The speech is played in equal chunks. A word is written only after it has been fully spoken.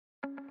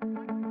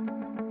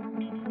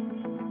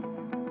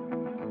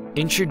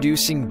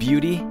Introducing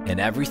beauty in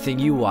everything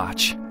you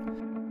watch.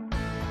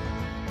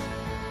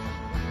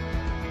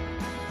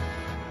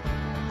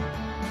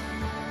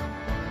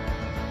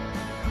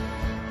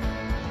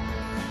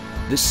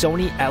 The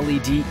Sony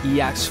LED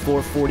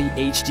EX440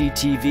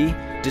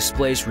 HDTV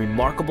displays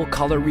remarkable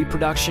color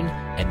reproduction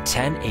and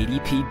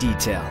 1080p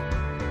detail.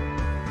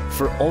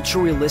 For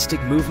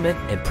ultra-realistic movement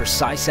and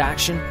precise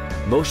action,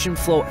 Motion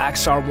Flow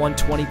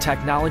XR120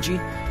 technology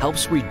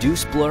helps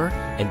reduce blur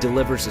and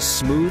delivers a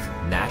smooth,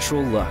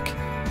 natural look.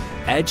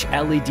 Edge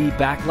LED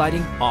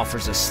backlighting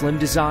offers a slim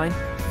design,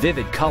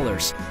 vivid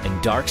colors,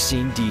 and dark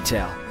scene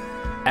detail.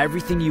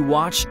 Everything you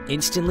watch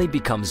instantly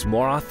becomes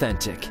more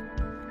authentic.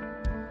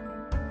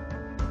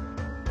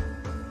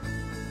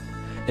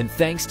 And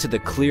thanks to the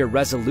clear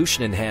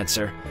resolution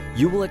enhancer,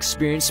 you will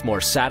experience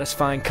more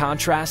satisfying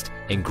contrast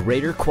and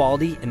greater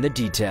quality in the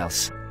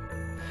details.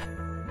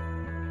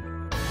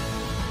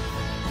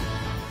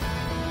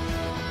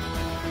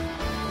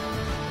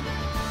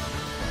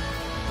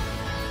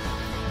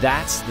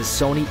 That's the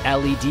Sony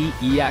LED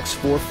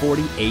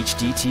EX440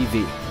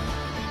 HDTV.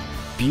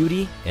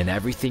 Beauty in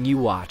everything you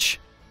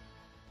watch.